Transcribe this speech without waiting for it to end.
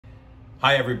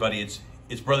Hi everybody,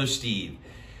 it's Brother Steve,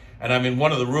 and I'm in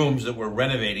one of the rooms that we're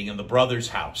renovating in the brother's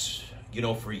house. You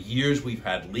know, for years we've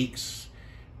had leaks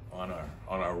on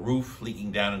our roof,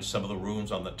 leaking down in some of the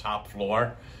rooms on the top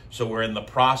floor. So we're in the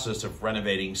process of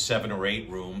renovating 7 or 8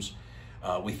 rooms.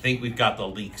 We think we've got the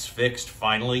leaks fixed.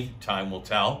 Finally, time will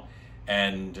tell.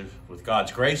 And with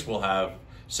God's grace, we'll have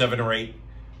 7 or 8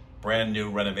 brand new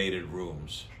renovated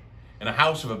rooms in a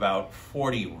house of about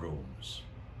 40 rooms.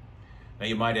 Now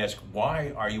you might ask,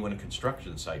 why are you in a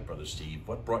construction site, Brother Steve?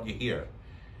 What brought you here?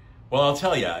 Well, I'll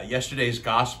tell you, yesterday's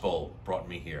gospel brought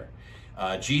me here.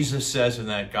 Jesus says in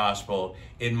that gospel,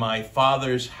 "In my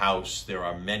Father's house there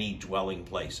are many dwelling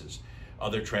places."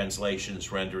 Other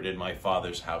translations rendered, "In my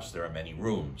Father's house there are many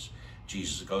rooms."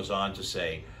 Jesus goes on to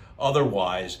say,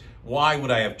 "Otherwise, why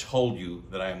would I have told you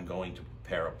that I am going to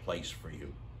prepare a place for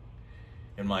you?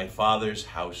 In my Father's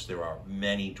house there are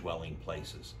many dwelling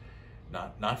places."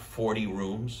 Not 40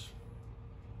 rooms,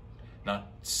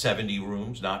 not 70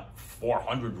 rooms, not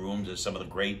 400 rooms as some of the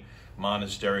great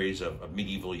monasteries of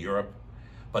medieval Europe,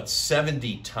 but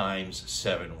 70 times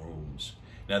 7 rooms.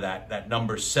 Now that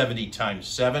number 70 times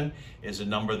 7 is a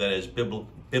number that has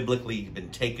biblically been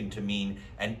taken to mean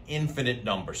an infinite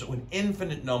number. So an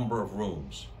infinite number of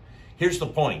rooms. Here's the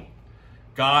point.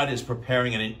 God is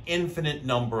preparing an infinite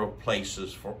number of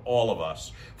places for all of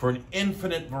us, for an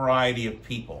infinite variety of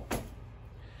people.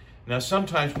 Now,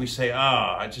 sometimes we say,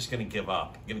 I'm just going to give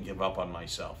up. I'm going to give up on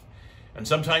myself. And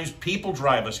sometimes people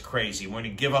drive us crazy. We're going to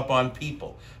give up on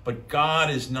people. But God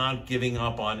is not giving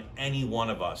up on any one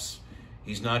of us.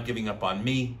 He's not giving up on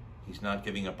me. He's not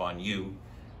giving up on you.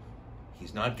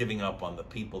 He's not giving up on the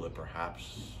people that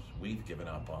perhaps we've given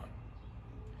up on.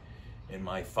 In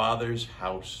my Father's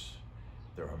house,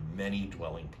 there are many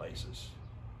dwelling places.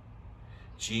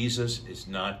 Jesus is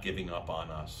not giving up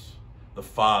on us. The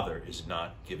Father is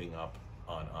not giving up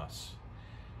on us.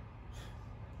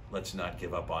 Let's not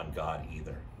give up on God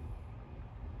either.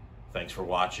 Thanks for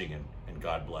watching, and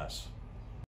God bless.